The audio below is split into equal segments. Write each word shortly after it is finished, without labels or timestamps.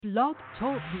Blog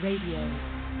Talk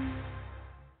Radio.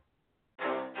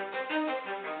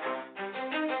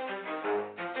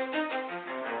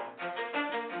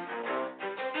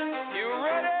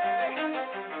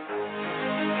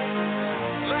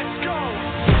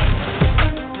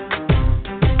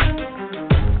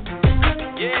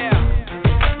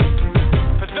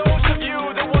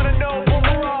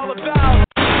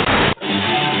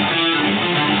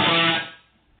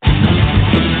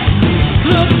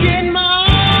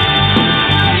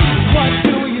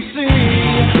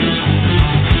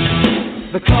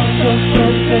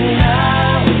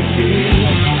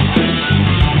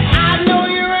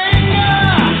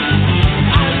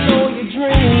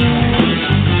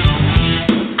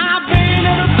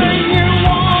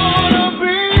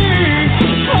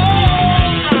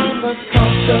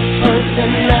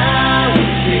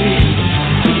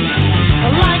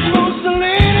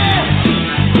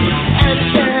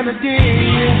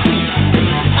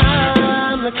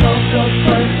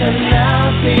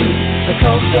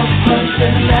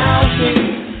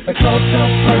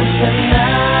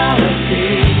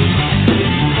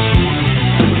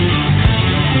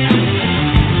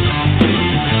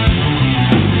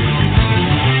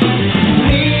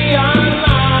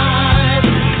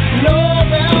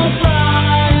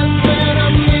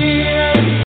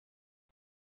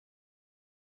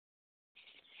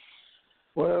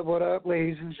 What up,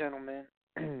 ladies and gentlemen?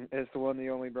 It's the one, the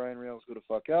only Brian Rails, who the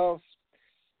fuck else?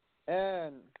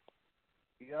 And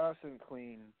the awesome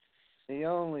queen, the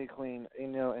only queen,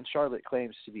 and Charlotte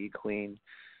claims to be queen,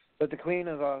 but the queen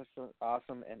of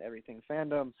awesome and everything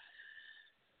fandom.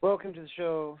 Welcome to the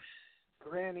show,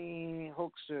 Granny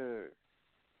Hoaxer.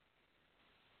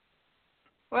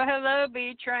 Well, hello,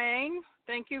 B-Train.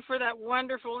 Thank you for that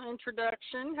wonderful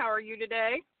introduction. How are you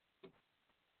today?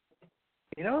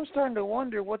 I'm starting to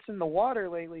wonder what's in the water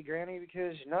lately, Granny,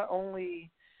 because not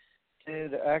only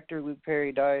did actor Luke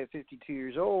Perry die at 52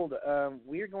 years old,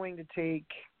 we're going to take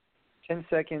 10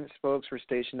 seconds, folks, for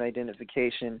station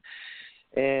identification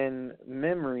in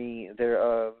memory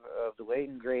thereof of the late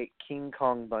and great King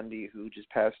Kong Bundy, who just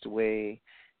passed away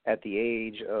at the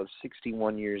age of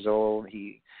 61 years old.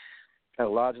 He had a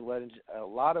lot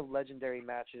of legendary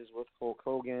matches with Hulk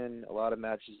Hogan, a lot of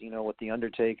matches, with The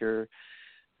Undertaker,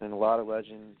 and a lot of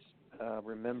legends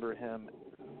remember him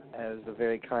as a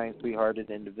very kind,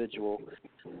 sweethearted individual.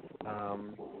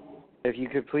 If you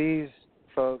could please,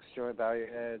 folks, bow your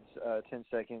heads, 10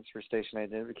 seconds for station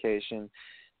identification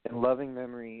in loving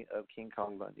memory of King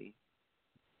Kong Bundy.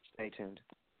 Stay tuned.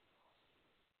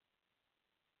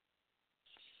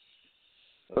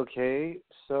 Okay,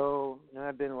 so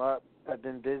I've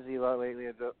been busy a lot lately.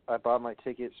 I bought my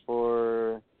tickets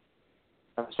for.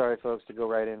 I'm sorry, folks, to go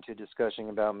right into discussing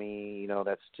about me.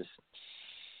 That's just,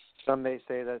 some may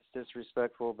say that's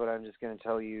disrespectful, but I'm just going to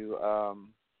tell you,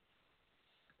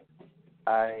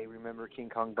 I remember King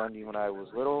Kong Bundy when I was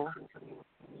little.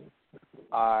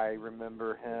 I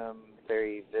remember him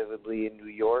very vividly in New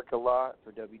York a lot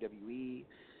for WWE.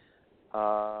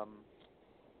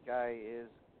 Guy is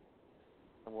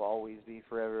and will always be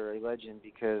forever a legend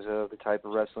because of the type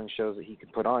of wrestling shows that he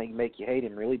could put on. He can make you hate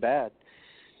him really bad.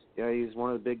 He's one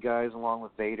of the big guys along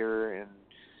with Vader and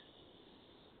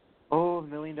the $1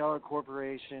 Million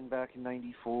Corporation back in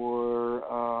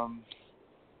 '94.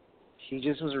 He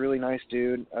just was a really nice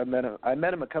dude. I met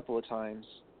him a couple of times,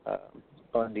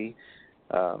 Bundy.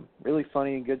 Really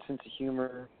funny and good sense of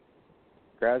humor.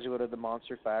 Graduate of the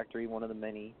Monster Factory, one of the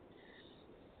many.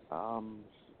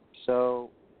 So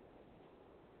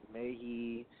may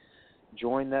he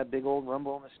join that big old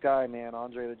rumble in the sky, man.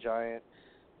 Andre the Giant,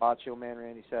 Macho Man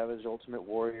Randy Savage, Ultimate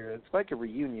Warrior. It's like a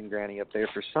reunion, Granny, up there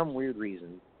for some weird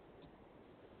reason.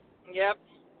 Yep.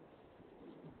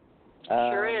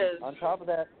 Sure is. On top of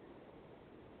that,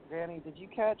 Granny, did you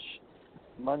catch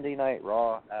Monday Night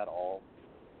Raw at all?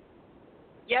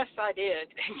 Yes, I did.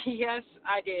 Yes,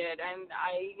 I did. And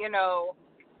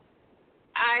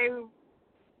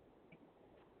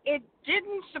it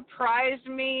didn't surprise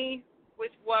me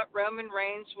with what Roman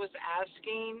Reigns was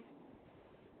asking.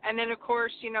 And then, of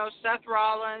course, Seth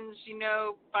Rollins,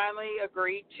 finally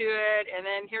agreed to it. And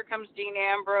then here comes Dean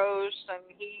Ambrose,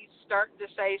 and he's starting to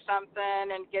say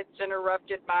something and gets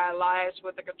interrupted by Elias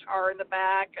with a guitar in the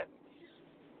back. And,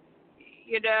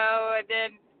 and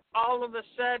then all of a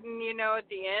sudden, at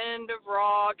the end of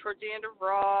Raw, towards the end of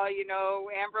Raw,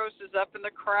 Ambrose is up in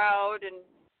the crowd, and,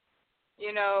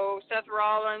 Seth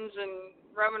Rollins and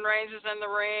Roman Reigns is in the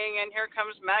ring, and here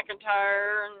comes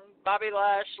McIntyre and Bobby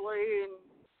Lashley and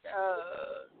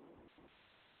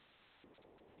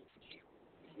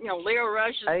Leo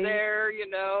Rush is there,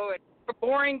 and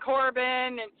Boring Corbin,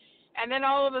 and And then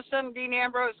all of a sudden, Dean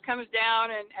Ambrose comes down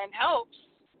and helps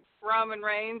Roman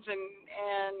Reigns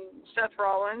and Seth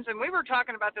Rollins. And we were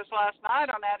talking about this last night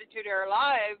on Attitude Era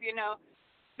Live. You know,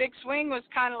 Big Swing was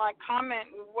kind of like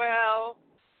commenting, well,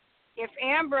 if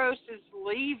Ambrose is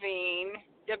leaving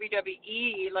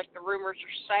WWE, like the rumors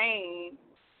are saying,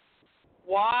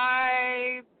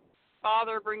 why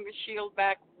bother bring the Shield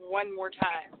back one more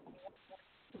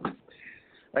time?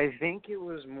 I think it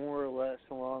was more or less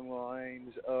along the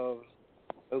lines of,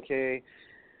 okay,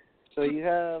 so you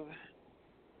have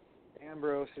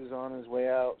Ambrose is on his way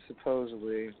out,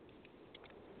 supposedly,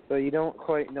 but you don't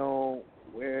quite know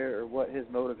where or what his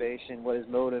motive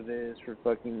is for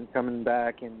fucking coming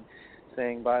back and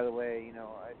saying, by the way, you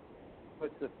know, I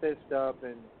puts the fist up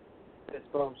and fist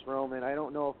bumps Roman. I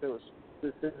don't know if it was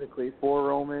specifically for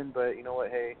Roman, but you know what,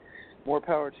 hey, more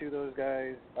power to those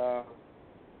guys.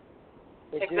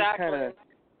 It exactly. just kind of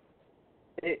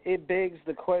it begs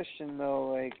the question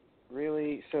though, like,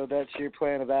 really, so that's your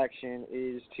plan of action,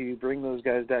 is to bring those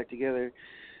guys back together.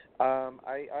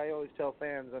 I always tell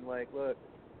fans, I'm like, look,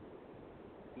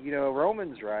 you know,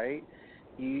 Roman's right.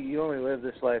 You only live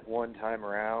this life one time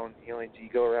around. You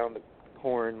go around the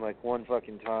horn like one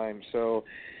fucking time. So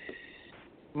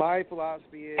my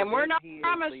philosophy is, and we're not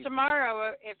promised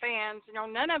tomorrow, fans. You know,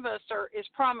 none of us is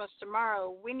promised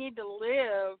tomorrow. We need to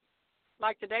live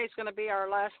like today's going to be our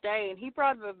last day. And he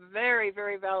brought up a very,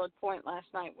 very valid point last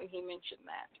night when he mentioned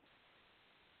that.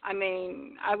 I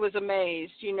mean, I was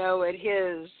amazed, you know, at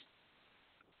his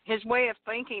way of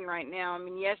thinking right now. I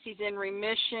mean, yes, he's in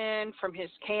remission from his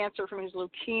cancer, from his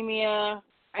leukemia,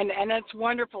 and that's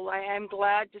wonderful. I am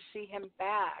glad to see him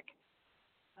back.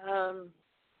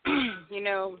 You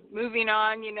know, moving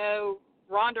on, you know,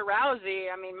 Ronda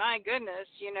Rousey, I mean, my goodness,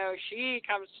 you know, she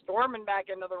comes storming back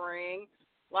into the ring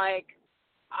like,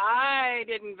 I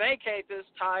didn't vacate this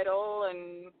title,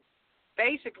 and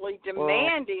basically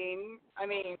demanding, I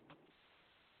mean,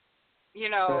 you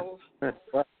know.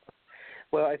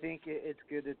 Well, I think it's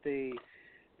good that the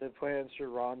plans for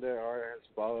Ronda are as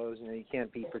follows. You know, you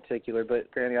can't be particular, but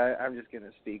Granny, I'm just going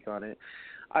to speak on it.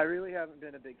 I really haven't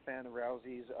been a big fan of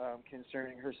Rousey's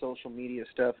concerning her social media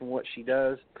stuff and what she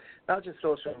does. Not just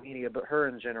social media, but her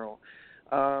in general.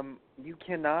 You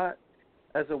cannot,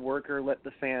 as a worker, let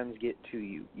the fans get to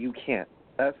you. You can't.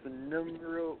 That's the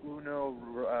numero uno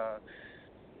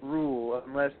rule,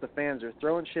 unless the fans are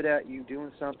throwing shit at you,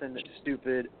 doing something that's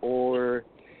stupid, or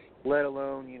let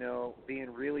alone, you know,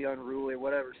 being really unruly or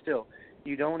whatever. Still,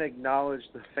 you don't acknowledge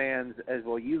the fans as,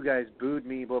 well, you guys booed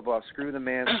me, blah, blah, screw the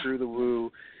man, screw the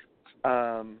woo,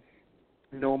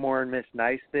 no more Miss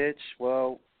Nice Bitch.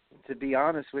 Well, to be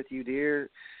honest with you, dear,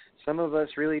 some of us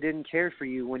really didn't care for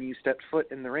you when you stepped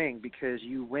foot in the ring, because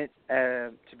you went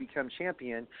to become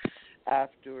champion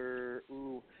after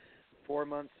 4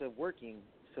 months of working.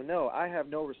 So, no, I have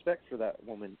no respect for that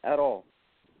woman at all.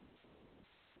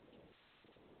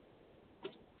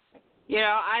 You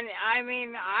know, I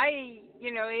mean,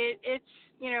 you know, it's,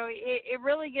 you know, it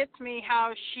really gets me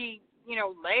how she, you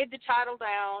know, laid the title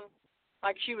down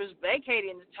like she was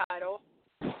vacating the title,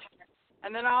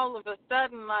 and then all of a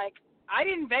sudden, like, I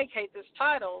didn't vacate this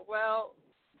title. Well,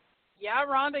 yeah,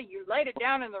 Rhonda, you laid it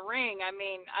down in the ring. I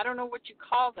mean, I don't know what you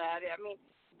call that. I mean,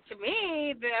 to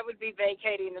me, that would be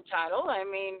vacating the title. I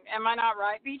mean, am I not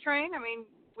right, B-Train? I mean,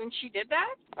 when she did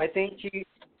that? I think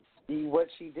what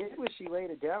she did was she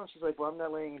laid it down. She's like, well, I'm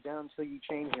not laying it down until you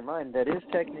change your mind. That is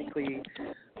technically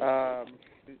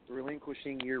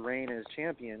relinquishing your reign as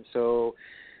champion. So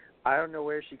I don't know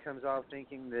where she comes off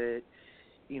thinking that,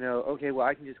 you know, okay, well,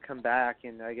 I can just come back,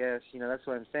 and I guess, you know, that's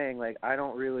what I'm saying. Like, I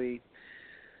don't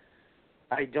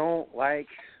like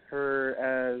her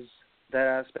as that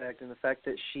aspect, and the fact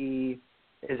that she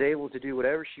is able to do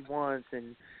whatever she wants.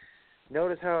 And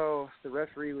notice how the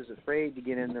referee was afraid to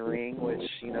get in the ring, which,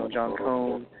 you know, John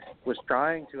Cone was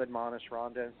trying to admonish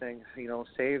Ronda and saying, you know,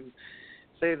 save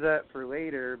that for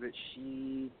later. But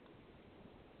she,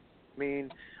 I mean,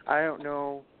 I don't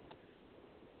know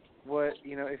what,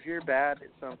 you know, if you're bad at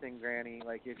something, Granny,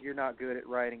 like if you're not good at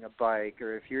riding a bike,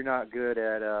 or if you're not good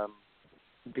at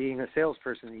being a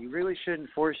salesperson, you really shouldn't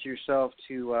force yourself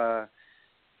to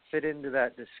fit into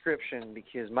that description.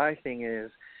 Because my thing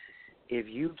is, if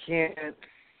you can't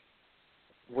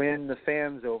win the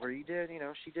fans over,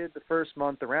 she did the first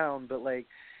month around, but like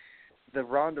the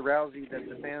Ronda Rousey that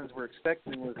the fans were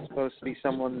expecting was supposed to be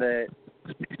someone that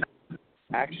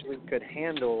actually could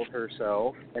handle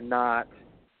herself, and not,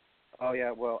 oh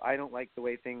yeah, well, I don't like the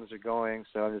way things are going,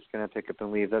 so I'm just going to pick up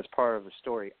and leave. That's part of the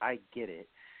story. I get it.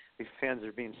 These fans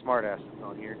are being smartasses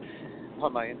on here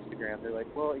on my Instagram. They're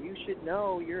like, well, you should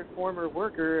know, you're a former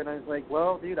worker. And I was like,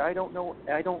 well, dude, I don't know.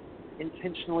 I don't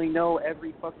intentionally know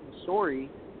every fucking story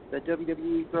that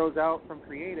WWE throws out from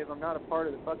creative. I'm not a part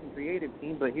of the fucking creative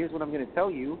team, but here's what I'm going to tell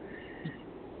you.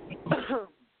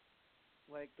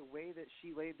 Like, the way that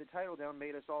she laid the title down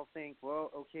made us all think, well,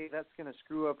 okay, that's going to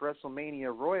screw up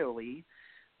WrestleMania royally.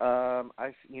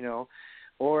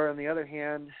 Or on the other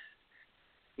hand,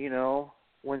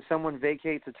 when someone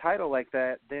vacates a title like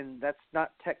that, then that's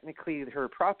not technically her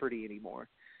property anymore.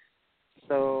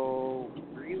 So,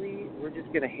 really, we're just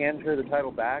going to hand her the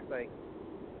title back? Like,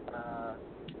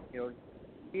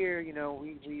 here,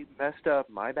 we messed up.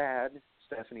 My bad,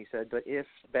 Stephanie said. But if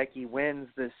Becky wins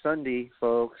this Sunday,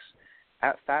 folks,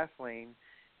 at Fastlane,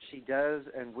 she does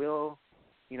and will,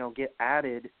 get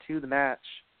added to the match.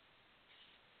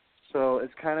 So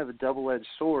it's kind of a double-edged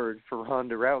sword for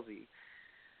Ronda Rousey.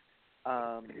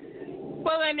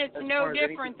 Well, and it's no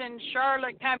different than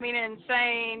Charlotte coming in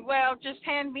saying, well, just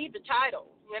hand me the title,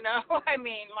 I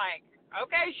mean, like,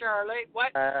 okay, Charlotte,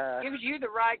 what gives you the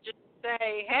right to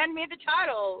say, hand me the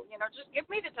title, just give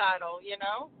me the title,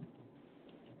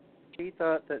 She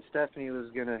thought that Stephanie was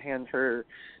going to hand her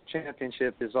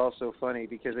championship is also funny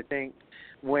because I think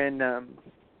when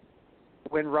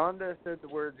Ronda said the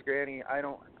words, Granny, I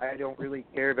don't really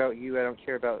care about you, I don't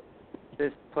care about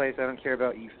this place, I don't care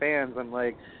about you fans, I'm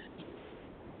like,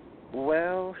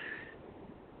 well,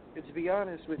 to be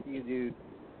honest with you, dude,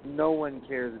 no one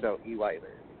cares about you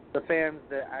either. The fans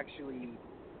that actually,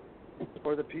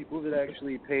 or the people that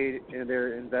actually paid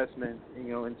their investment,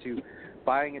 into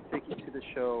buying a ticket to the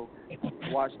show,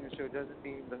 watching the show, doesn't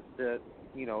mean that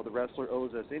the wrestler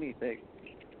owes us anything.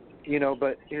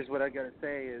 But here's what I got to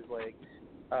say is, like,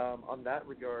 on that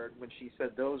regard, when she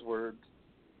said those words,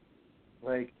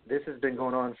 like, this has been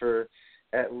going on for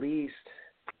at least,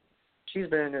 she's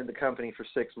been in the company for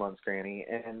 6 months, Granny,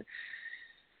 and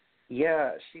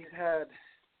yeah, she's had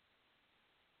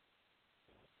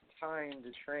time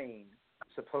to train,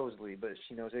 supposedly, but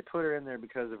she knows they put her in there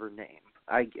because of her name.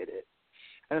 I get it.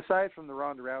 And aside from the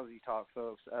Ronda Rousey talk,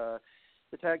 folks, the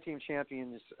tag team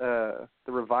champions, the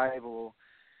Revival,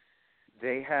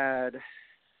 they had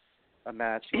a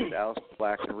match against Aleister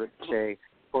Black and Ricochet.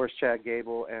 Of course, Chad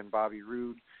Gable and Bobby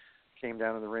Roode came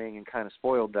down in the ring and kind of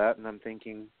spoiled that, and I'm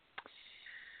thinking,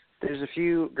 there's a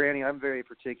few, Granny, I'm very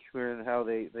particular in how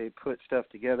they put stuff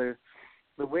together.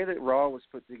 The way that Raw was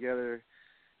put together,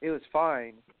 it was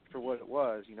fine for what it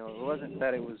was. It wasn't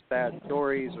that it was bad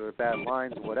stories or bad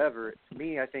lines or whatever. To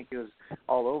me, I think it was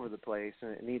all over the place,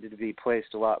 and it needed to be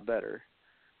placed a lot better.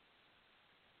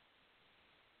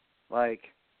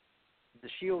 Like, the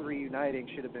Shield reuniting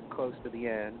should have been close to the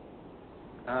end.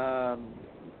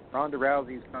 Ronda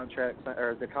Rousey's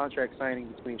the contract signing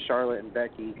between Charlotte and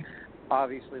Becky,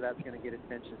 obviously that's going to get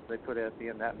attention, so they put it at the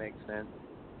end. That makes sense.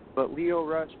 But Lio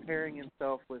Rush pairing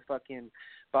himself with fucking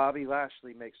Bobby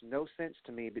Lashley makes no sense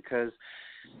to me because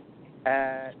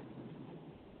at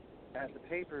the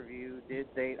pay-per-view,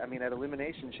 at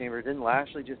Elimination Chamber, didn't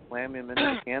Lashley just slam him into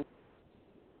the can?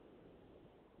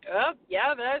 Oh,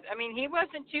 yeah, he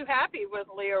wasn't too happy with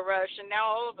Lio Rush, and now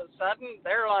all of a sudden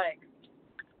they're like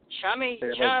chum,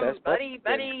 like buddy,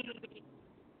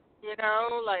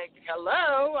 like,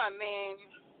 hello,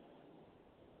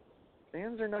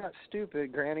 Fans are not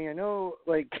stupid, Granny. I know,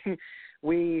 like,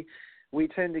 we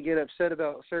tend to get upset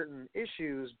about certain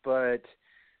issues, but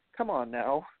come on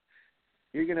now.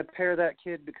 You're going to pair that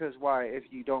kid because why? If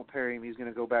you don't pair him, he's going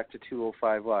to go back to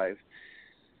 205 Live.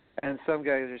 And some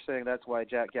guys are saying that's why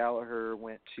Jack Gallagher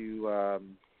went to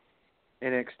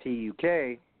NXT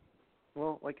UK.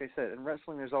 Well, like I said, in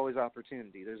wrestling there's always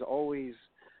opportunity. There's always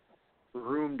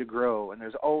room to grow, and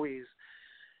there's always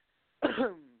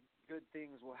good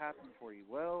things will happen for you.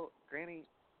 Well, Granny,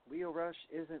 Lio Rush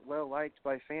isn't well liked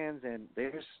by fans, and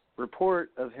there's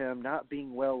report of him not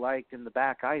being well liked in the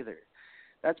back either.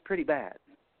 That's pretty bad.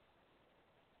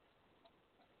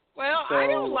 Well, I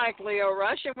don't like Lio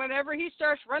Rush, and whenever he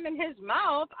starts running his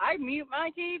mouth, I mute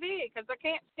my TV because I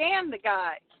can't stand the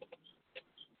guy.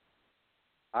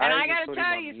 And I got to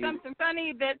tell you something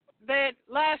funny that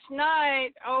last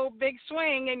night, Big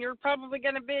Swing, and you're probably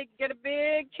going to get a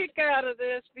big kick out of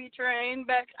this, B-Train,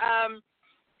 but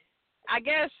I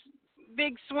guess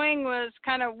Big Swing was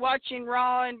kind of watching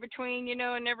Raw in between,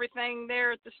 and everything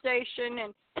there at the station,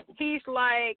 and he's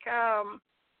like, oh,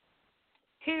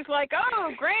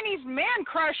 Granny's man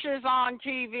crushes on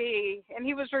TV, and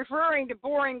he was referring to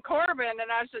Boring Corbin, and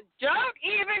I said, don't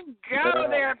even go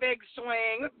there, Big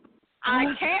Swing.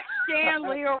 I can't stand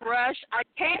Lio Rush. I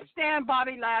can't stand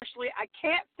Bobby Lashley. I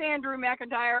can't stand Drew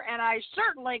McIntyre, and I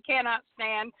certainly cannot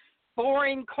stand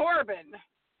Boring Corbin.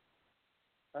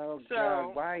 Oh, so,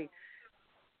 God, why?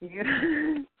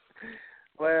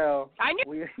 Well, I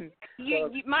knew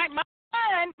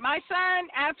my son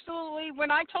absolutely. When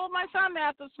I told my son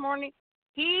that this morning,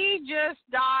 he just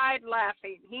died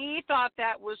laughing. He thought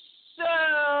that was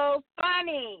so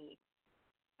funny.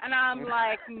 And I'm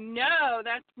like, no,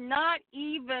 that's not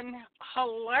even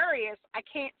hilarious. I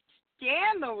can't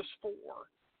stand those four.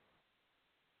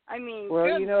 I mean,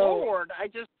 good Lord, I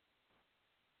just...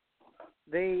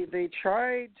 They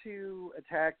tried to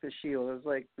attack the Shield. It was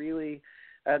like, really...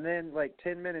 And then, like,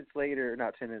 10 minutes later,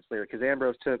 not 10 minutes later, because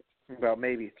Ambrose took about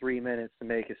maybe 3 minutes to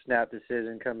make a snap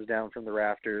decision, comes down from the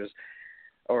rafters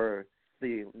or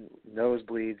the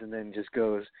nosebleeds, and then just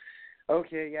goes,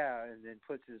 okay, yeah, and then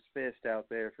puts his fist out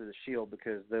there for the Shield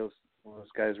because those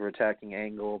guys were attacking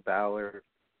Angle, Balor.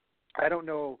 I don't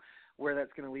know where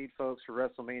that's going to lead, folks, for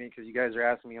WrestleMania, because you guys are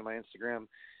asking me on my Instagram,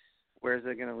 where's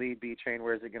it going to lead, B-Train,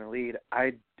 where's it going to lead?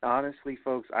 I honestly,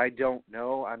 folks, I don't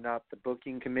know. I'm not the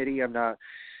booking committee. I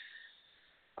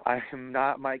am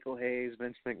not Michael Hayes,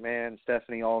 Vince McMahon,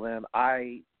 Stephanie, all them.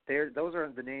 Those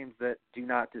are the names that do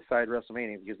not decide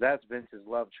WrestleMania, because that's Vince's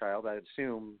love child. I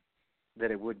assume that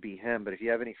it would be him. But if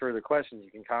you have any further questions, you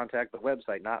can contact the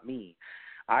website, not me.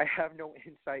 I have no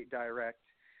inside direct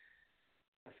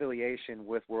affiliation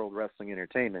with World Wrestling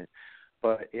Entertainment.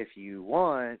 But if you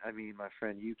want, I mean, my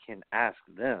friend, you can ask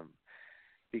them,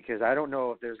 because I don't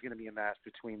know if there's going to be a match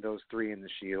between those three in the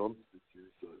Shield.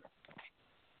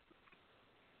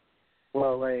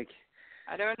 Well, like,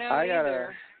 I don't know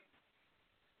either.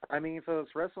 I mean,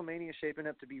 folks, WrestleMania is shaping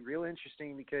up to be real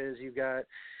interesting because you've got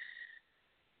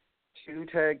 2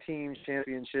 tag team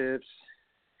championships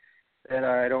that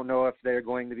I don't know if they're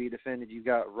going to be defended. You've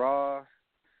got Raw.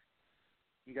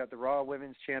 You got the Raw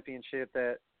Women's Championship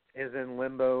that is in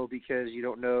limbo because you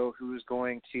don't know who's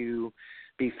going to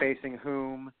be facing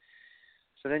whom.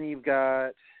 So then you've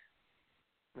got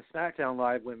the SmackDown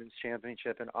Live Women's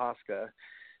Championship in Asuka,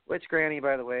 which, Granny,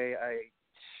 by the way,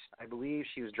 I believe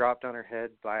she was dropped on her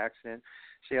head by accident.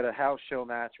 She had a house show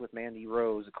match with Mandy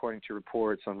Rose, according to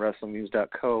reports on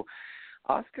WrestlingNews.co.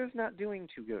 Asuka's not doing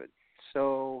too good.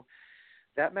 So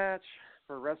that match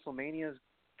for WrestleMania is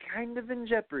kind of in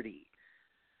jeopardy.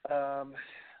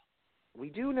 We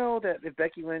do know that if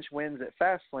Becky Lynch wins at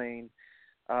Fastlane,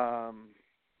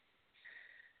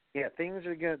 things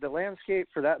are good. The landscape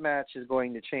for that match is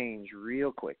going to change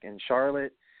real quick. And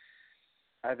Charlotte,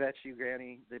 I bet you,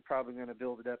 Granny, they're probably going to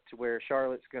build it up to where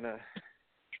Charlotte's going to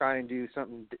try and do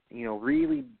something,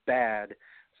 really bad.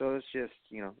 So it's just,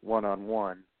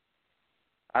 one-on-one.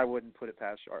 I wouldn't put it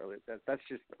past Charlotte. That's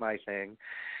just my thing.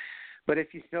 But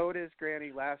if you notice,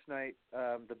 Granny, last night,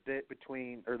 the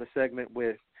segment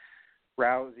with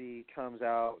Rousey comes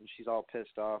out and she's all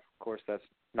pissed off. Of course, that's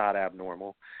not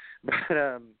abnormal.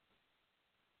 But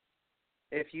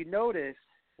if you notice,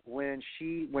 when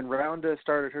Ronda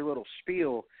started her little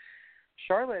spiel,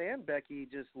 Charlotte and Becky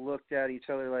just looked at each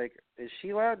other like, is she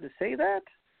allowed to say that?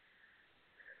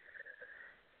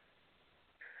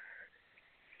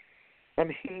 I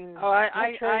mean,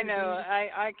 I know.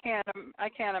 I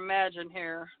can't imagine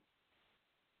here.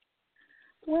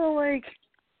 Well, like,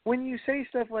 when you say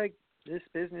stuff like, this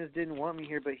business didn't want me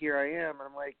here, but here I am,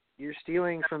 I'm like, you're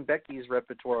stealing from Becky's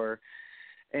repertoire.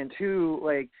 And 2,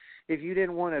 like, if you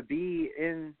didn't want to be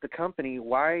in the company,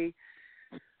 why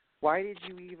did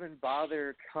you even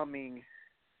bother coming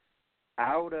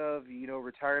out of,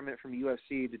 retirement from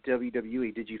UFC to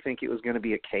WWE? Did you think it was going to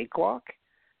be a cakewalk?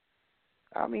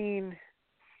 I mean,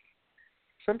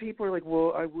 some people are like,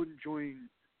 well, I wouldn't join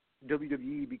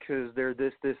WWE because they're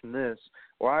this, this, and this.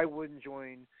 Or I wouldn't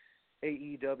join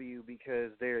AEW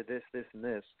because they're this, this, and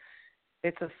this.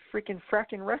 It's a freaking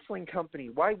fracking wrestling company.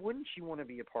 Why wouldn't you want to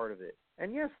be a part of it?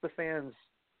 And yes, the fans,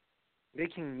 they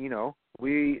can,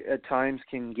 we at times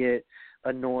can get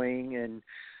annoying and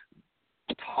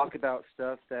talk about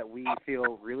stuff that we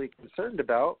feel really concerned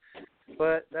about.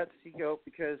 But that's,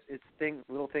 because it's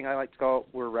little thing I like to call,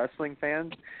 we're wrestling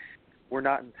fans. We're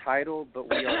not entitled, but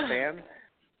we are fans.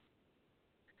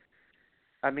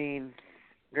 I mean,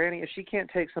 Granny, if she can't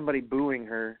take somebody booing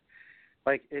her,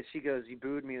 like if she goes, you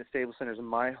booed me in the Staples Centers in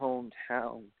my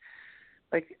hometown.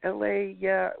 Like, LA,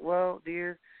 yeah, well,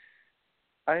 dear,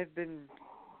 I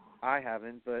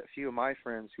haven't, but a few of my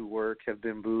friends who work have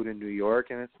been booed in New York,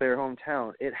 and it's their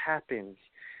hometown. It happens.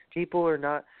 People are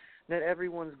not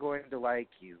everyone's going to like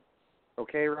you.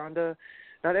 Okay, Rhonda?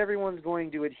 Not everyone's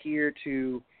going to adhere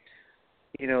to,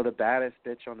 the baddest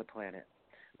bitch on the planet.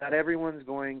 Not everyone's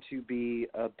going to be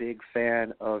a big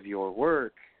fan of your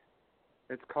work.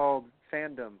 It's called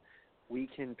fandom. We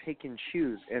can pick and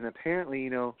choose. And apparently,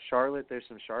 Charlotte, there's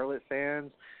some Charlotte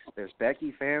fans. There's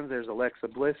Becky fans. There's Alexa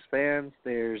Bliss fans.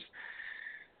 There's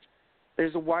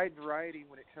there's a wide variety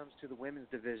when it comes to the women's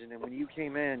division. And when you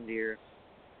came in, dear,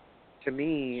 to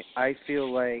me, I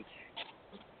feel like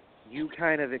you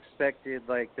kind of expected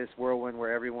like this whirlwind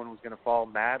where everyone was going to fall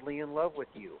madly in love with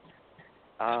you.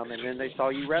 And then they saw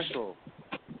you wrestle.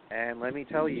 And let me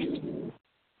tell you,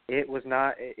 it was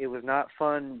not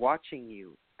fun watching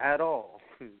you at all.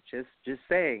 Just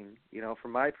saying,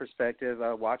 from my perspective,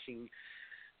 watching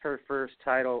her first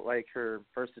title, like her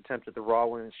first attempt at the Raw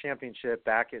Women's Championship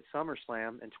back at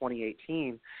SummerSlam in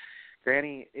 2018,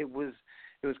 Granny, it was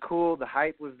cool. The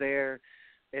hype was there.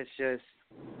 It's just,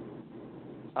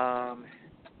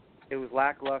 it was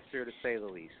lackluster to say the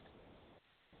least.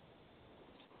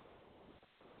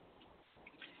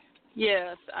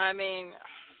 Yes, I mean,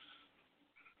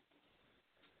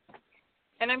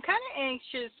 and I'm kind of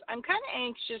anxious.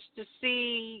 To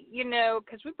see,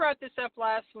 because we brought this up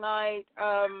last night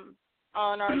on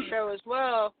our show as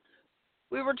well.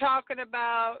 We were talking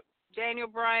about Daniel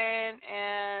Bryan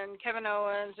and Kevin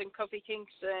Owens and Kofi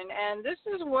Kingston, and this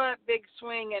is what Big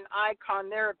Swing and Icon,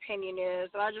 their opinion is,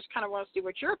 and I just kind of want to see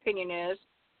what your opinion is.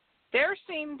 They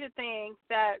seem to think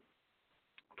that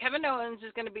Kevin Owens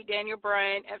is going to beat Daniel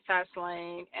Bryan at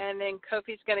Fastlane, and then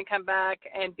Kofi's going to come back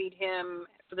and beat him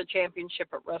for the championship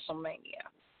at WrestleMania.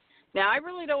 Now, I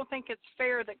really don't think it's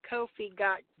fair that Kofi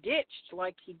got ditched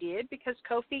like he did, because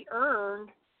Kofi earned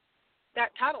that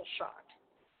title shot,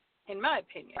 in my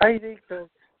opinion. I think so.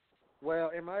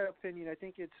 Well, in my opinion, I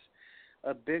think it's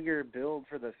a bigger build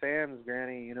for the fans,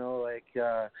 Granny.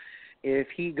 If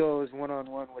he goes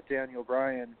one-on-one with Daniel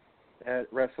Bryan at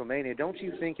WrestleMania, don't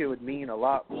you think it would mean a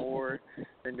lot more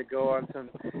than to go on some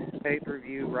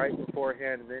pay-per-view right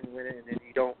beforehand and then win it, and then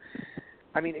you don't?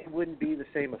 I mean, it wouldn't be the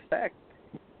same effect,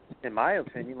 in my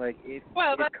opinion. Like if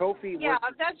Kofi,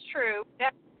 that's true.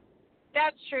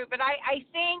 That's true. But I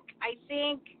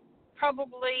think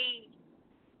probably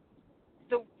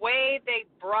the way they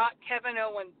brought Kevin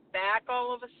Owens back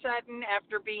all of a sudden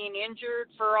after being injured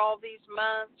for all these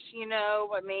months,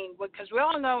 I mean, because we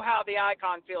all know how the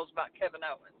Icon feels about Kevin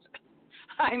Owens.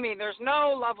 I mean, there's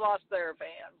no love lost there,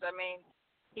 fans. I mean,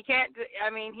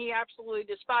 he absolutely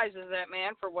despises that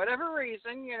man for whatever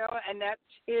reason, and that's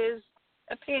his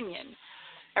opinion.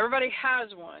 Everybody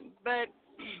has one, but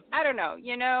I don't know,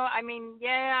 I mean,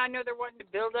 I know they're wanting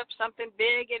to build up something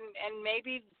big, and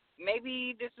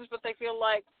maybe this is what they feel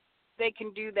like they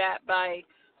can do that by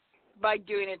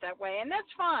doing it that way, and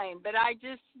that's fine. But I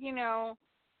just,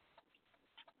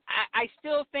 I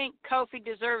still think Kofi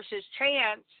deserves his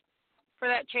chance for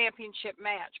that championship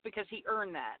match because he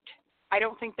earned that. I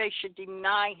don't think they should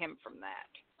deny him from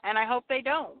that, and I hope they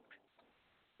don't.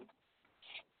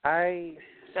 I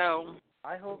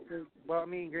hope that. Well, I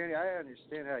mean, Granny, I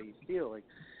understand how you feel. Like,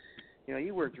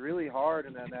 you worked really hard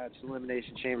in that match,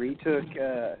 Elimination Chamber. You took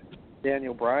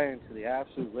Daniel Bryan to the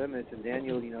absolute limits, and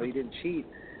Daniel, he didn't cheat.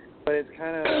 But it's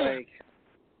kind of like,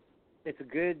 it's a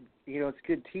good, it's a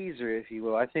good teaser, if you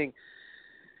will. I think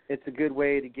it's a good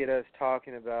way to get us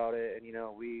talking about it,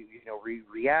 and we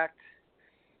react,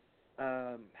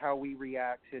 how we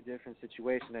react to a different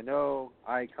situation. I know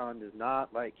Icon does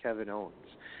not like Kevin Owens.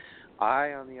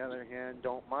 I, on the other hand,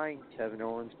 don't mind Kevin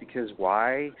Owens because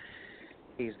why?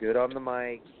 He's good on the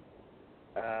mic.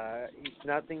 It's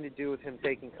nothing to do with him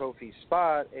taking Kofi's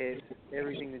spot. It's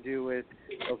everything to do with,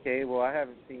 okay, well, I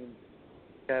haven't seen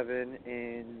Kevin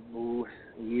in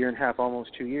a year and a half,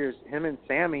 almost 2 years. Him and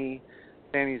Sami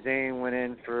Zayn went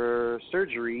in for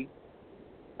surgery.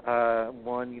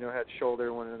 One, had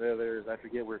shoulder, one of the others, I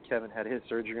forget where Kevin had his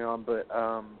surgery on, but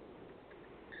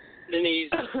the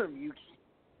knees.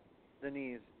 The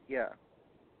knees, yeah.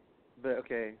 But,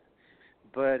 okay.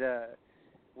 But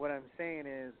what I'm saying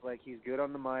is, like, he's good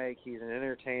on the mic. He's an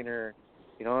entertainer.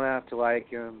 You don't have to like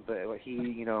him. But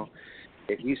he,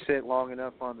 if you sit long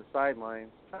enough on the sidelines,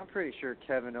 I'm pretty sure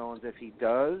Kevin Owens, if he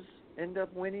does end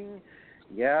up winning,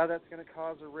 that's going to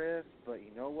cause a rift. But you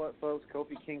know what, folks?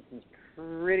 Kofi Kingston's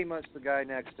pretty much the guy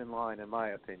next in line, in my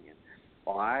opinion.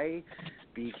 Why?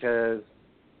 Because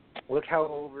look how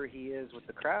over he is with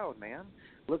the crowd, man.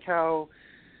 Look how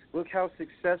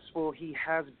successful he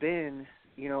has been,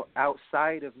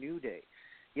 outside of New Day.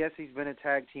 Yes, he's been a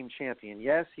tag team champion.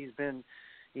 Yes, he's been,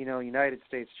 United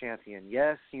States champion.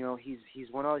 Yes, he's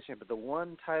won all these champions. But the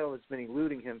one title that's been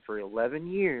eluding him for 11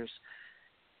 years,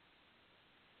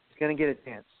 he's going to get a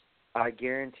chance. I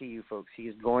guarantee you, folks, he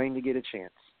is going to get a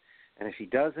chance. And if he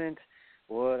doesn't,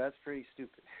 well, that's pretty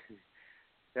stupid.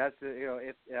 That's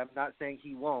if I'm not saying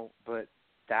he won't, but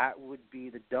that would be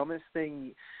the dumbest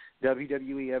thing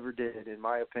WWE ever did, in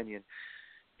my opinion.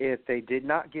 If they did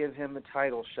not give him a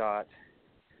title shot,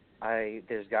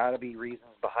 there's got to be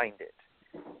reasons behind it.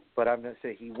 but I'm going to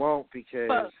say he won't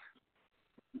because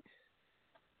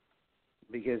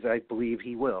I believe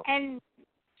he will. And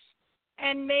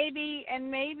maybe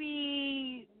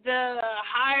the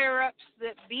higher ups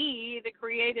that be the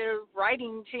creative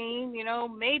writing team,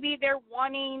 maybe they're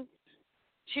wanting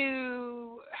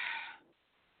to,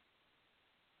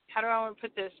 how do I want to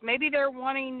put this? Maybe they're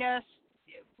wanting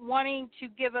to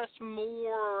give us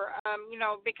more,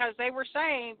 because they were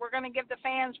saying we're going to give the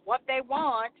fans what they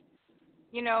want.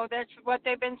 That's what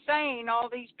they've been saying all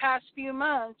these past few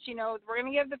months. We're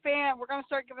going to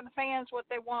start giving the fans what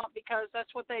they want because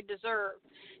that's what they deserve.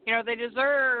 They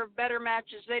deserve better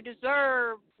matches. They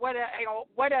deserve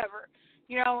whatever.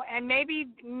 And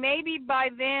maybe by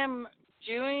them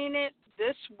doing it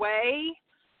this way,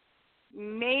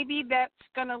 maybe that's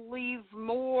going to leave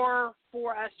more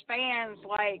for us fans.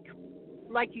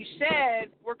 Like you said,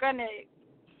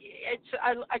 it's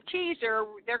a teaser.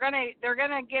 They're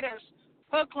gonna get us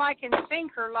hook, line, and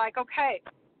sinker. Like, okay,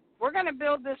 we're gonna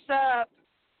build this up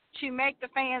to make the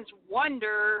fans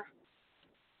wonder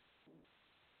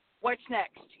what's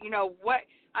next.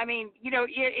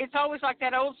 It's always like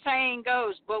that old saying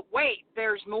goes, but wait,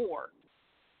 there's more.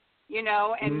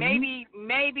 And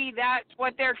maybe that's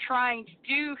what they're trying to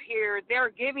do here. They're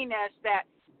giving us that,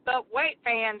 but wait,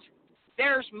 fans,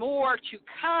 there's more to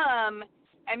come,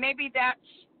 and maybe that's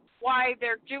why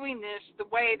they're doing this the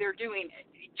way they're doing it,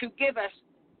 to give us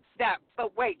that,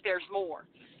 but wait, there's more.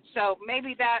 So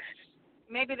maybe that's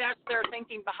their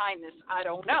thinking behind this. I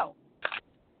don't know.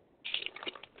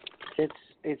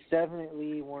 It's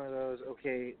definitely one of those,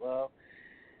 okay, well,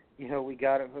 we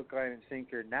got it hook, line, and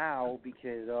sinker now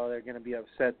because, they're going to be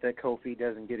upset that Kofi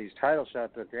doesn't get his title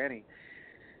shot, but Granny,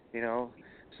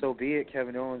 so be it.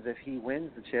 Kevin Owens, if he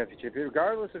wins the championship,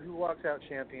 regardless of who walks out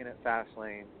champion at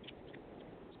Fastlane,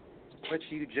 which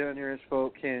you generous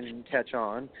folk can catch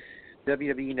on,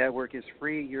 WWE Network is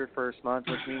free your first month,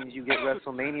 which means you get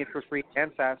WrestleMania for free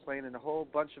and Fastlane and a whole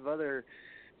bunch of other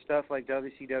stuff like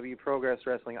WCW, Progress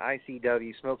Wrestling,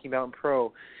 ICW, Smoky Mountain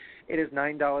Pro. It is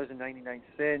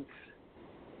 $9.99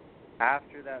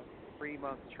 after that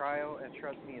free-month trial, and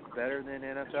trust me, it's better than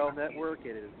NFL Network.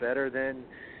 It is better than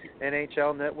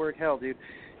NHL Network. Hell, dude,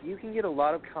 you can get a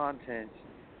lot of content,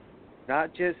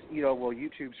 not just,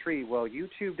 YouTube's free. Well,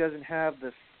 YouTube doesn't have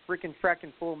the freaking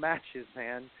fracking full matches,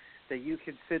 man, that you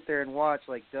could sit there and watch,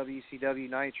 like WCW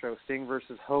Nitro, Sting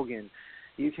versus Hogan.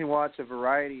 You can watch a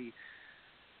variety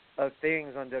of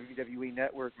things on WWE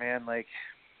Network, man, like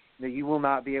that you will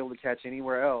not be able to catch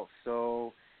anywhere else.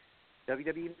 So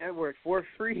WWE Network for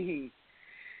free,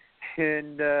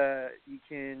 and you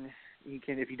can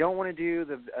if you don't want to do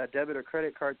the debit or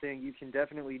credit card thing, you can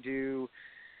definitely do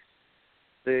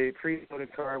the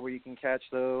pre-loaded card where you can catch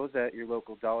those at your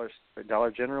local Dollar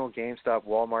General, GameStop,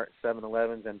 Walmart,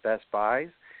 7-Elevens, and Best Buys.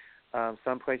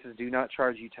 Some places do not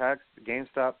charge you tax.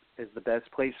 GameStop is the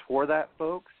best place for that,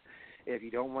 folks. If you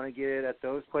don't want to get it at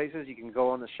those places, you can go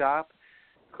on the shop,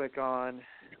 click on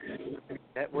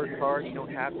network card. You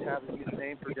don't have to have the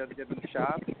username for WWE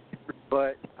Shop.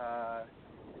 But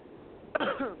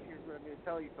here's what I'm going to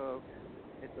tell you, folks.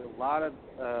 It's a lot of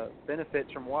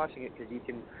benefits from watching it because you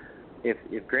can,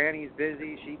 if Granny's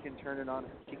busy, she can turn it on.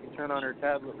 She can turn on her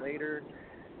tablet later,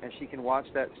 and she can watch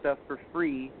that stuff for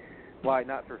free. Why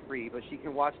not for free? But she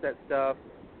can watch that stuff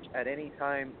at any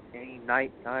time, any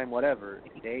night time, whatever,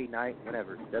 day, night,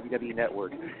 whatever. WWE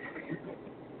Network.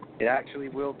 It actually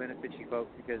will benefit you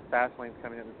folks because Fastlane's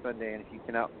coming up this Sunday, and if you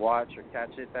cannot watch or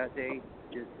catch it that day,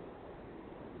 just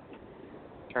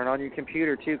turn on your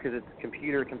computer too because it's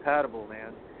computer compatible,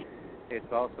 man. It's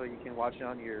also you can watch it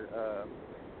on your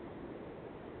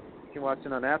you can watch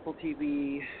it on Apple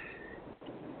TV,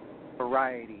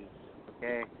 Variety.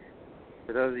 Okay,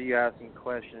 for those of you asking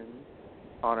questions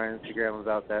on our Instagram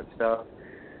about that stuff.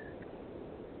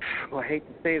 Well, I hate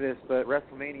to say this, but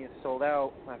WrestleMania is sold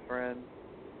out, my friend.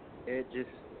 It just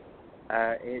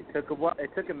it took a while. It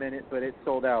took a minute, but it's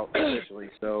sold out officially.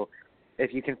 So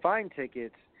if you can find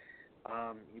tickets,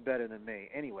 you better than me.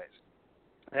 Anyways,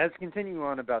 let's continue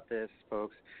on about this,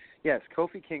 folks. Yes,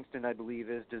 Kofi Kingston, I believe,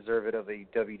 is deserving of a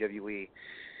WWE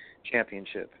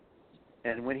championship.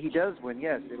 And when he does win,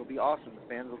 yes, it'll be awesome. The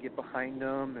fans will get behind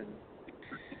him, and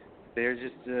there's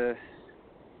a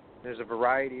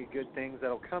variety of good things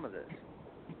that'll come of this.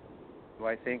 Do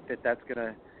I think that that's going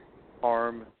to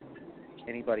harm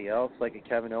anybody else like a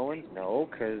Kevin Owens? No,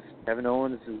 because Kevin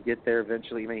Owens will get there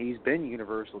eventually. I mean, he's been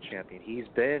Universal Champion. He's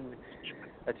been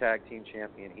a Tag Team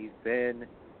Champion. He's been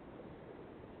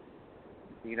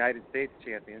the United States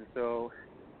Champion. So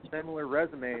similar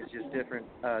resumes, just different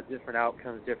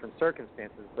outcomes, different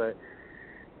circumstances. But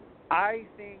I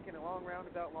think, in a long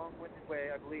roundabout, long-winded way,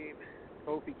 I believe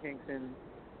Kofi Kingston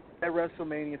at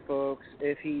WrestleMania, folks.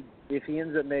 If he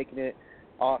ends up making it,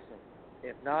 awesome.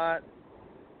 If not,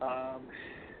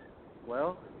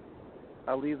 well,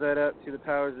 I'll leave that up to the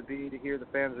powers that be to hear the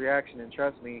fans' reaction. And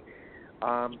trust me,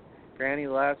 Granny,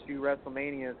 the last few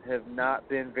WrestleManias have not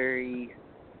been very.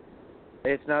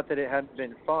 It's not that it hasn't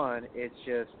been fun. It's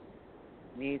just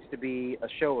needs to be a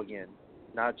show again,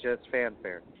 not just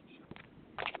fanfare.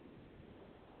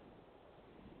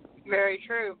 Very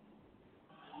true.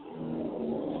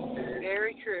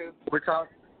 Very true. We're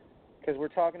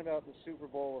talking about the Super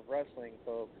Bowl of wrestling,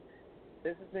 folks.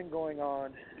 This has been going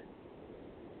on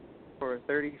for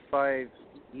 35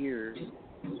 years,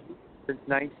 since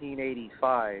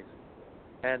 1985,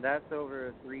 and that's over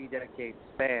a 3-decade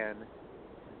span.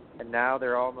 And now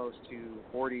they're almost to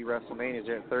 40 WrestleManias.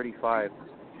 They're at 35.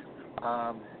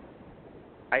 I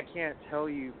can't tell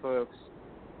you, folks,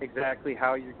 exactly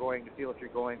how you're going to feel if you're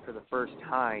going for the first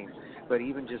time, but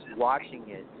even just watching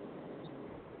it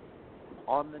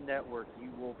on the network, you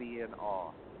will be in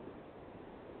awe.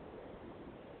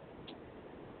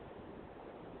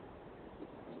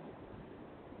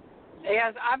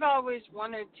 Yes, I've always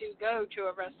wanted to go to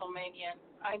a WrestleMania.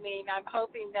 I mean, I'm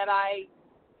hoping that I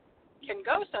can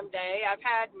go someday. I've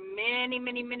had many,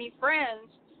 many, many friends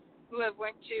who have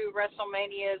went to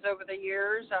WrestleManias over the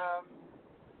years.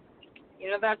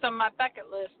 That's on my bucket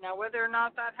list. Now, whether or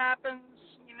not that happens,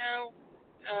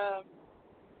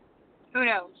 who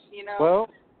knows, Well,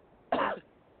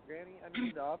 Granny, I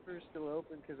mean, the offer is still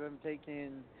open because I'm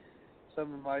taking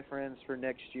some of my friends for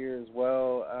next year as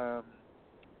well.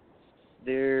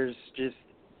 There's just,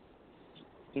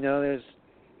 there's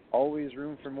always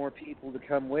room for more people to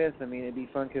come with. I mean, it'd be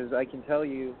fun because I can tell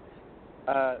you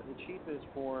the cheapest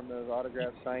form of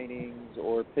autograph signings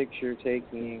or picture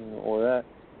taking or that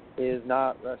is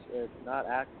not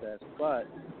access, but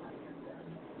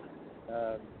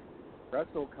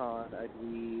WrestleCon, I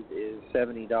believe, is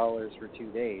 $70 for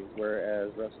 2 days,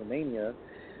 whereas WrestleMania,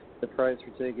 the price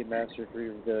for Ticketmaster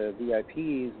for the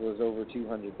VIPs was over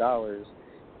 $200,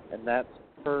 and that's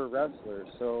per wrestler.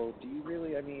 So do you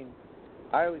really, I mean,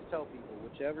 I always tell people,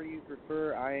 whichever you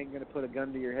prefer, I ain't going to put a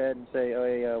gun to your head and say, oh,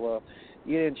 yeah, well,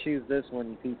 you didn't choose this one,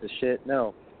 you piece of shit.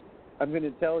 No. I'm going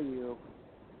to tell you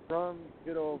from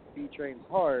good old B-Train's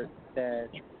heart that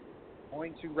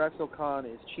going to WrestleCon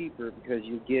is cheaper because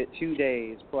you get 2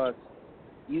 days, plus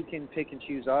you can pick and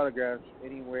choose autographs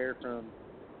anywhere from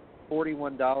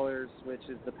 $41, which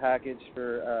is the package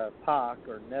for Pac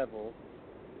or Neville,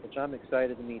 which I'm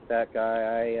excited to meet that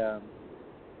guy.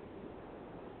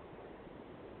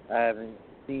 I haven't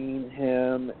seen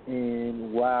him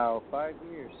in, 5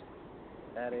 years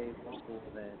at a local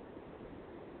event.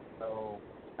 So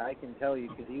I can tell you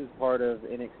because he was part of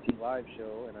NXT Live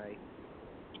show, and I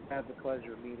had the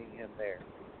pleasure of meeting him there.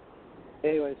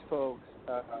 Anyways, folks,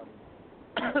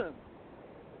 there's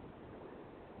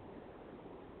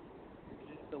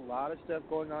just a lot of stuff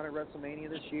going on at WrestleMania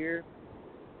this year.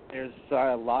 There's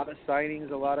a lot of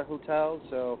sightings, a lot of hotels,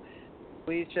 so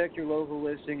please check your local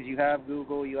listings. You have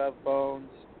Google, you have phones.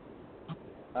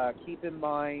 Keep in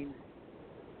mind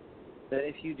that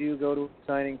if you do go to a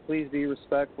signing, please be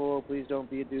respectful. Please don't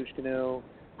be a douche canoe.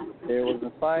 There was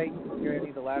a fight,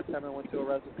 Granny, the last time I went to a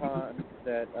WrestleCon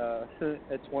that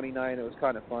at 29, it was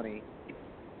kind of funny.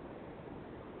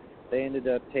 They ended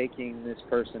up taking this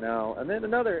person out. And then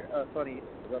another funny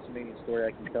WrestleMania story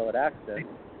I can tell at Access.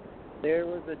 There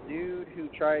was a dude who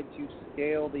tried to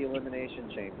scale the Elimination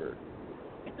Chamber.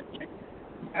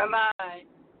 Am I?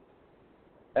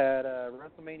 At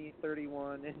WrestleMania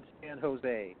 31 in San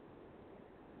Jose.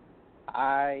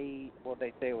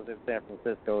 They say it was in San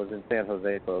Francisco, it was in San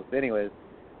Jose, folks. Anyways,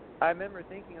 I remember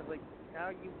thinking, I was like, now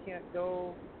you can't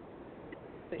go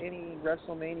to any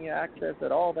WrestleMania access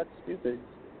at all. That's stupid.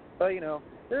 But,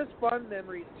 there's fun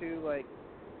memories, too. Like,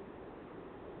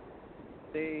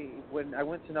 when I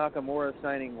went to Nakamura's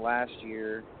signing last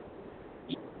year,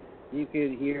 you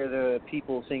could hear the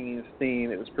people singing his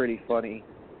theme. It was pretty funny.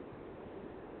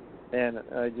 And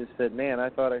I just said, man, I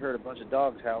thought I heard a bunch of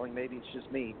dogs howling. Maybe it's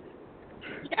just me.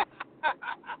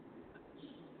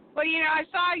 Well, I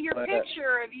saw your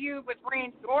picture of you with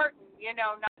Randy Orton,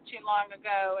 not too long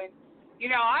ago. And,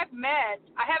 I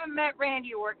haven't met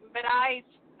Randy Orton, but I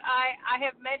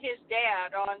have met his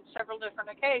dad on several different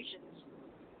occasions.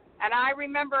 And I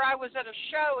remember I was at a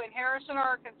show in Harrison,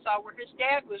 Arkansas, where his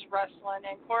dad was wrestling.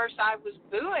 And, of course, I was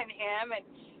booing him. And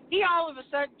he all of a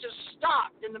sudden just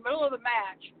stopped in the middle of the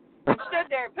match and stood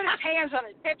there and put his hands on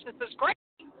his hips and says, "Great,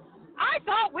 I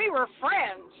thought we were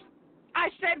friends." I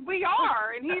said, we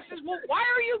are. And he says, well, why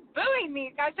are you booing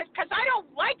me? I said, because I don't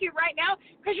like you right now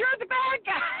because you're the bad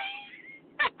guy.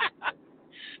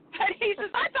 But he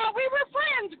says, I thought we were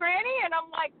friends, Granny. And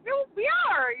I'm like, no, we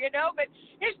are, But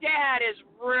his dad is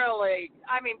really,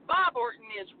 Bob Orton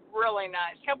is really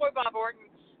nice. Cowboy Bob Orton,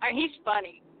 he's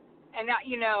funny. And,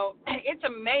 it's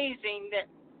amazing that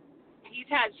he's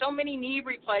had so many knee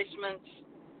replacements,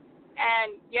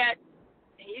 and yet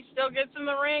he still gets in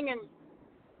the ring and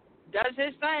does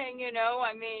his thing,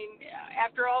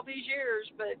 after all these years.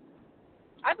 But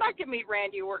I'd like to meet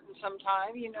Randy Orton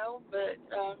sometime, but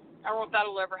I don't know if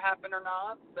that'll ever happen or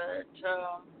not. But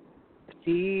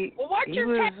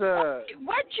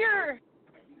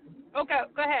Okay,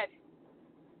 go ahead.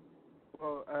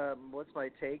 Well, what's my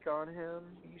take on him?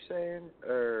 You saying,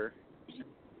 or?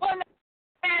 Well, let me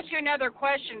ask you another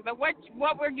question. But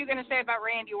what were you going to say about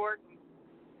Randy Orton?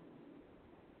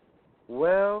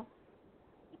 Well,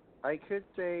 I could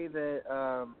say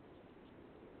that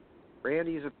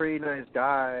Randy's a pretty nice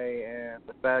guy, and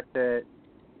the fact that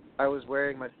I was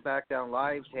wearing my SmackDown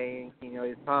Live tank,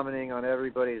 he's commenting on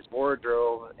everybody's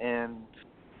wardrobe, and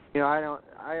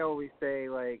I always say,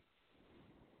 like,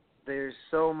 there's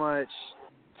so much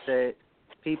that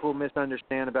people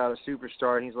misunderstand about a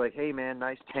superstar, and he's like, hey man,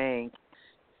 nice tank.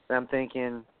 And I'm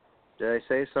thinking, did I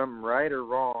say something right or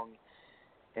wrong?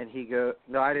 And he goes,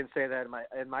 no, I didn't say that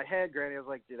in my head, Granny. I was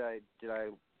like, did I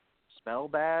smell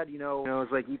bad?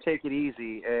 It's like, you take it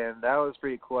easy, and that was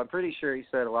pretty cool. I'm pretty sure he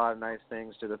said a lot of nice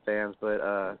things to the fans,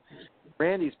 but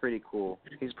Randy's pretty cool.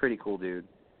 He's a pretty cool dude.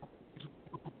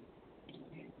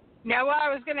 Now, what I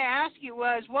was going to ask you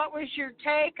was, what was your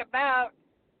take about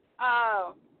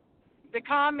the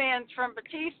comments from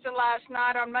Batista last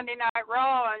night on Monday Night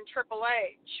Raw and Triple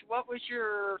H? What was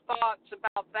your thoughts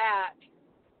about that?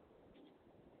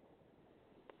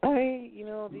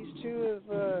 These two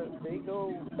they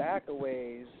go back a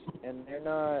ways, and they're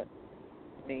not.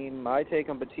 My take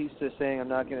on Batista saying I'm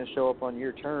not going to show up on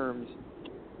your terms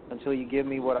until you give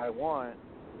me what I want.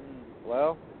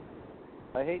 Well,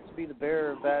 I hate to be the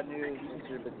bearer of bad news,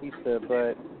 Mr. Batista,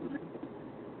 but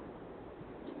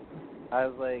I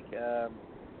was like,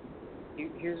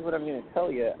 here's what I'm going to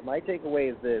tell you. My takeaway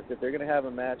is this: if they're going to have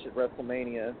a match at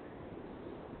WrestleMania,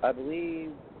 I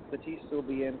believe Batista will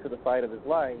be in for the fight of his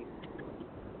life.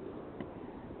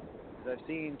 Because I've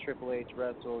seen Triple H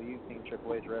wrestle, you've seen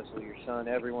Triple H wrestle, your son,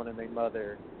 everyone and their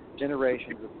mother,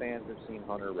 generations of fans have seen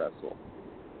Hunter wrestle.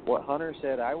 What Hunter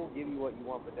said, I will give you what you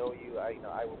want, but know you, I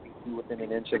will be you within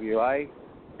an inch of your life.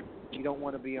 You don't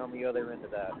want to be on the other end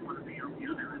of that.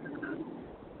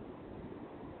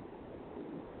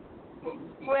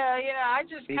 Well, I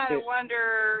just kind of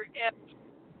wonder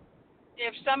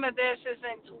if some of this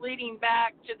isn't leading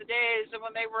back to the days of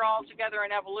when they were all together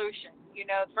in Evolution.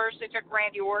 First they took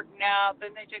Randy Orton out,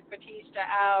 then they took Batista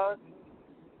out.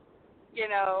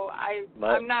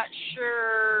 I'm not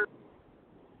sure,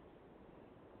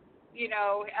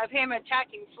 of him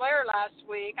attacking Flair last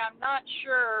week. I'm not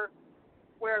sure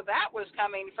where that was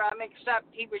coming from, except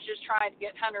he was just trying to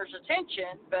get Hunter's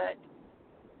attention. But,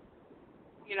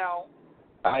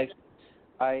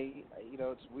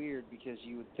 it's weird because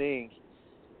you would think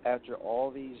after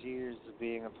all these years of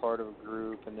being a part of a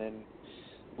group and then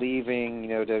leaving,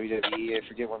 WWE, I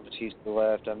forget when Batista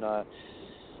left.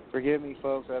 Forgive me,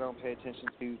 folks, I don't pay attention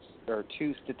to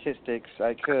statistics.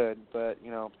 I could, but,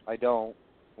 I don't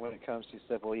when it comes to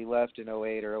stuff. Well, he left in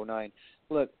 08 or 09.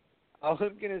 Look, all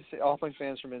I'm going to say, all my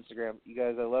fans from Instagram, you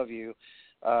guys, I love you.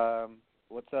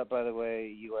 What's up, by the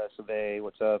way, US of A?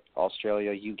 What's up,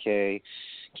 Australia, UK,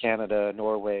 Canada,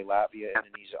 Norway, Latvia,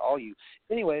 Indonesia, all you.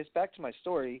 Anyways, back to my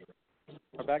story,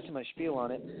 or back to my spiel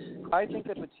on it. I think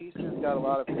that Batista's got a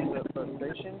lot of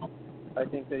frustration. I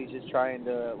think that he's just trying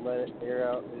to let it air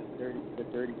out the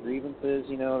dirty grievances,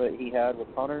 that he had with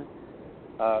Hunter.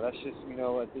 That's just,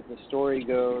 I think the story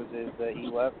goes is that he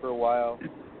left for a while.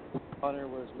 Hunter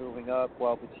was moving up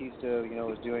while Batista,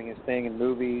 was doing his thing in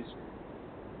movies.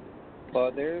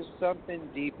 But there's something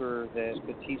deeper that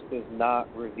Batista's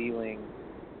not revealing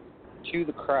to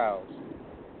the crowd.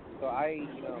 So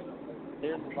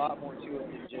there's a lot more to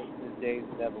it than just his days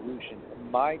of Evolution.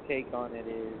 And my take on it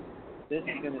is this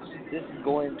is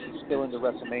going to spill into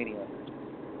WrestleMania.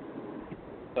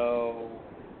 So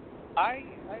I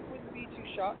wouldn't be too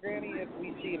shocked, Granny, if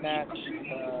we see a match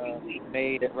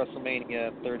made at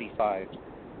WrestleMania 35.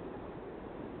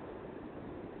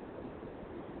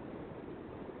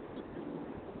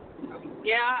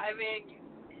 Yeah,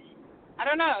 I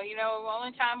don't know.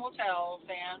 Only time will tell,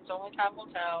 fans. Only time will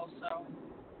tell, so.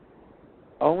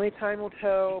 Only time will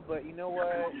tell, but you know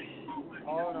what?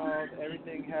 All in all,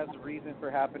 everything has a reason for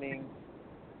happening.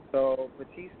 So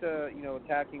Batista,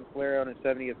 attacking Flair on his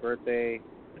 70th birthday.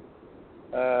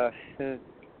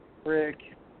 Rick,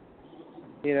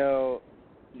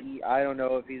 I don't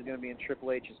know if he's going to be in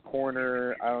Triple H's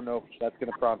corner. I don't know if that's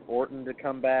going to prompt Orton to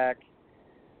come back.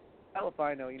 Hell if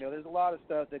I know. There's a lot of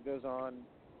stuff that goes on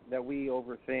that we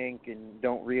overthink and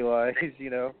don't realize,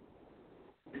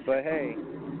 But hey,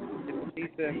 if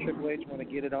Batista and Triple H want to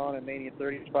get it on at Mania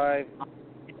 35,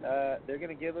 they're going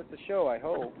to give us a show, I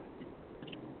hope.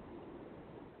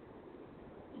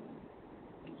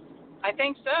 I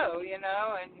think so, and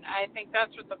I think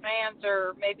that's what the fans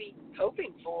are maybe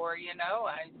hoping for,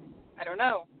 I don't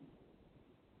know.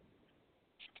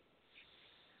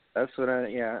 That's what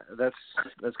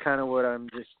that's kind of what I'm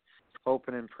just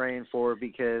hoping and praying for,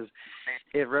 because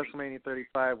if WrestleMania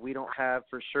 35, we don't have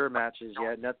for sure matches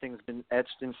yet. Nothing's been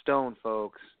etched in stone,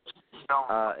 folks,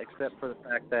 except for the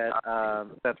fact that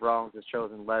Seth Rollins has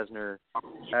chosen Lesnar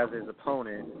as his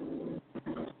opponent.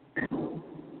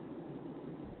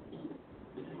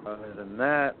 Other than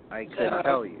that, I couldn't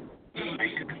tell you.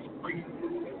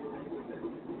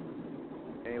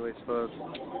 Anyways, folks,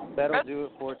 that'll do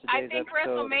it for today's episode. I think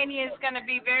WrestleMania is going to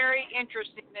be very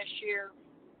interesting this year.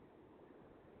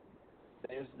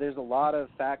 There's a lot of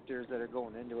factors that are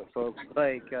going into it, folks.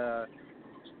 Like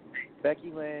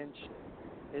Becky Lynch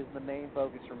is the main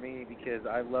focus for me, because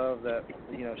I love that,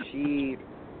 she,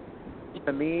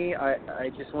 to me, I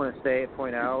just want to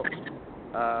point out,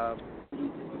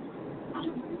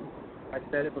 I've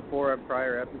said it before on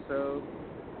prior episodes,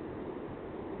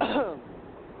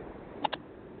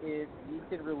 if you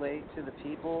can relate to the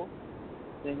people,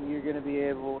 then you're going to be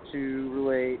able to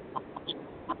relate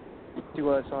to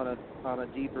us on a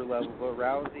deeper level. But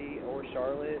Rousey or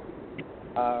Charlotte,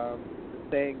 the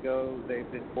saying goes, they've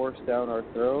been forced down our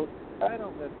throat. I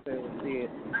don't necessarily see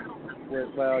it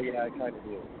with, well, yeah, I kind of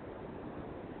do.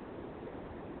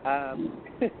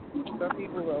 Some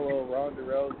people go, well, Ronda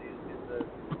Rousey is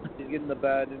getting the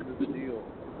bad end of the deal.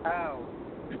 How?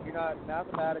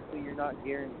 You're not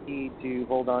guaranteed to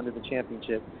hold on to the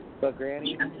championship. But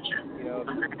Granny, this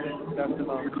has been discussed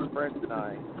among friends and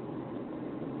I.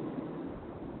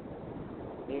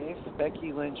 If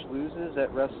Becky Lynch loses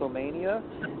at WrestleMania,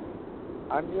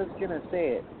 I'm just going to say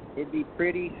it. It'd be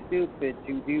pretty stupid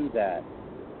to do that.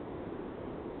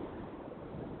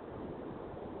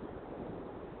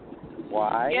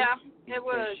 Why? Yeah, it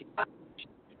was.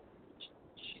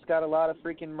 She's got a lot of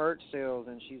freaking merch sales,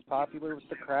 and she's popular with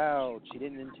the crowd. She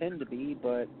didn't intend to be,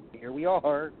 but here we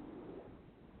are.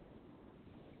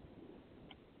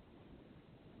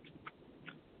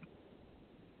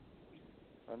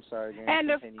 I'm sorry, Granny, and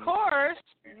continue. Of course,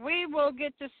 we will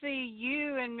get to see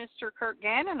you and Mr. Kirk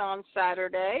Gannon on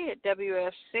Saturday at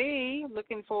WFC.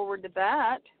 Looking forward to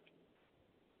that.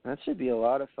 That should be a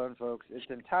lot of fun, folks. It's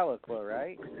in Tahlequah,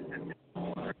 right?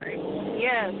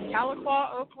 Yes,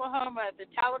 Tahlequah, Oklahoma, at the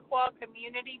Tahlequah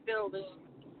Community Building.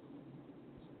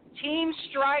 Team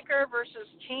Stryker versus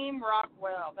Team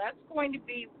Rockwell. That's going to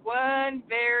be one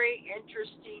very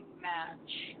interesting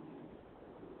match.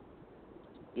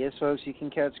 Yes, folks, you can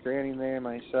catch Granny there,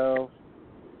 myself.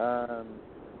 WFC,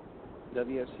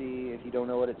 if you don't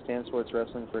know what it stands for, it's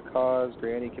Wrestling for a Cause.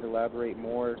 Granny can elaborate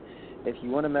more. If you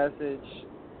want to message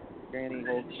Granny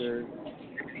Holzer,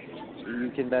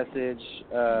 you can message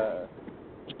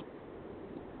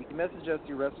us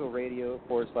through WrestleRadio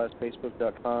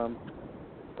 /Facebook.com,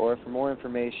 or for more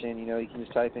information, you can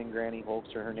just type in Granny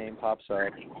Holzer. Her name pops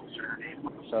up.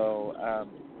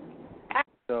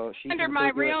 So she under my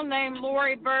real name,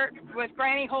 Lori Burt, with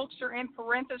Granny Holzer in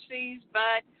parentheses,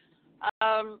 but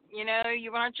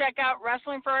you want to check out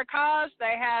Wrestling for a Cause.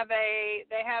 They have a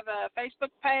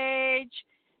Facebook page,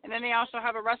 and then they also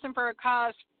have a Wrestling for a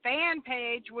Cause fan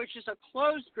page, which is a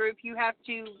closed group. You have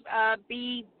to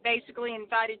be basically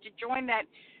invited to join that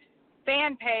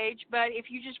fan page. But if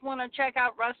you just want to check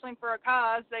out Wrestling for a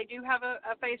Cause, they do have a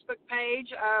Facebook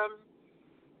page.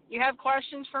 You have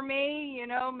questions for me,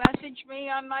 message me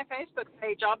on my Facebook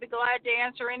page. I'll be glad to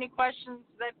answer any questions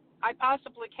that I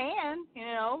possibly can,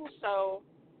 so.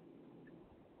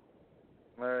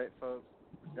 All right, folks.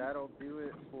 That'll do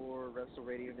it for Wrestle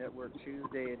Radio Network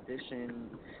Tuesday edition.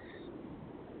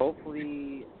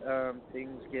 Hopefully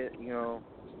things get,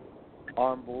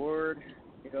 on board.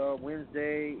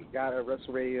 Wednesday got a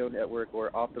Wrestle Radio Network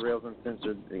or Off the Rails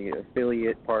Uncensored, the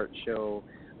affiliate part show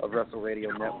of Wrestle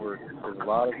Radio Network. There's a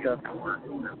lot of stuff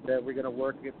that we're going to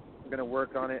work with. We're going to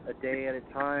work on it a day at a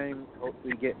time.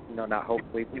 Hopefully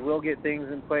we will get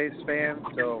things in place, fans.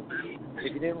 So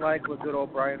if you didn't like what good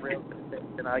old Brian Rails said,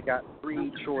 then I got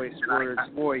 3 choice words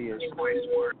for you.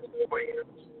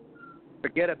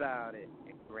 Forget about it,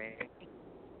 Grant.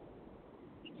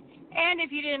 And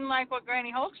if you didn't like what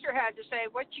Granny Hulkster had to say,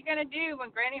 what you gonna do when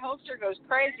Granny Hulkster goes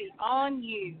crazy on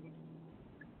you?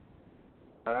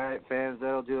 All right, fans,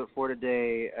 that'll do it for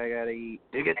today. I gotta eat.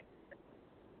 Dig it.